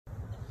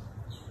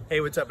Hey,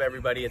 what's up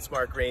everybody? It's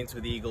Mark Rains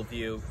with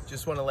EagleView.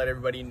 Just want to let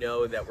everybody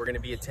know that we're going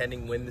to be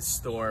attending Win the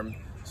Storm.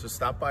 So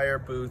stop by our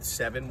booth,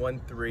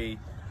 713.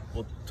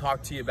 We'll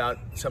talk to you about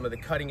some of the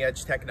cutting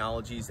edge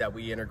technologies that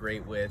we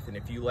integrate with. And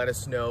if you let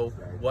us know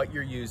what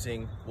you're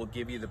using, we'll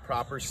give you the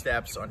proper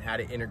steps on how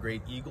to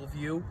integrate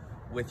EagleView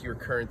with your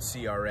current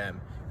CRM.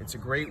 It's a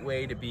great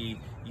way to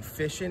be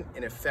efficient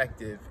and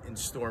effective in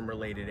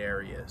storm-related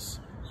areas.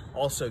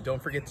 Also,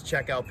 don't forget to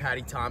check out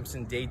Patty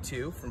Thompson day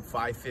 2 from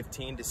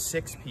 5:15 to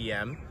 6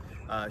 p.m.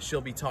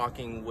 She'll be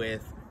talking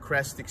with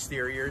Crest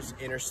Exteriors,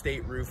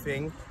 Interstate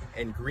Roofing,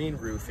 and Green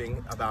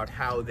Roofing about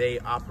how they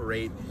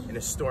operate in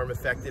a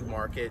storm-affected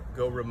market,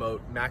 go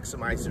remote,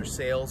 maximize their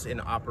sales and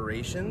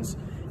operations.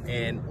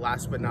 And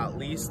last but not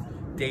least,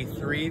 day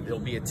 3, there'll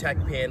be a tech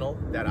panel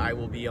that I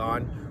will be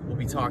on. We'll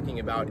be talking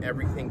about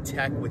everything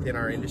tech within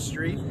our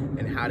industry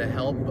and how to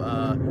help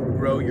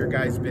grow your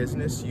guys'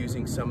 business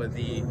using some of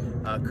the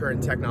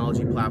current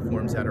technology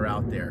platforms that are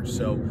out there.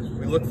 So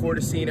we look forward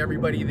to seeing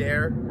everybody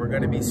there. We're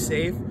going to be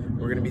safe,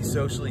 we're going to be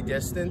socially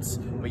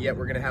distanced, but yet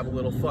we're going to have a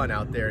little fun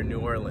out there in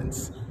New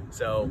Orleans.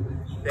 So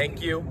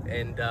thank you,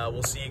 and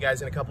we'll see you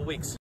guys in a couple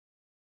weeks.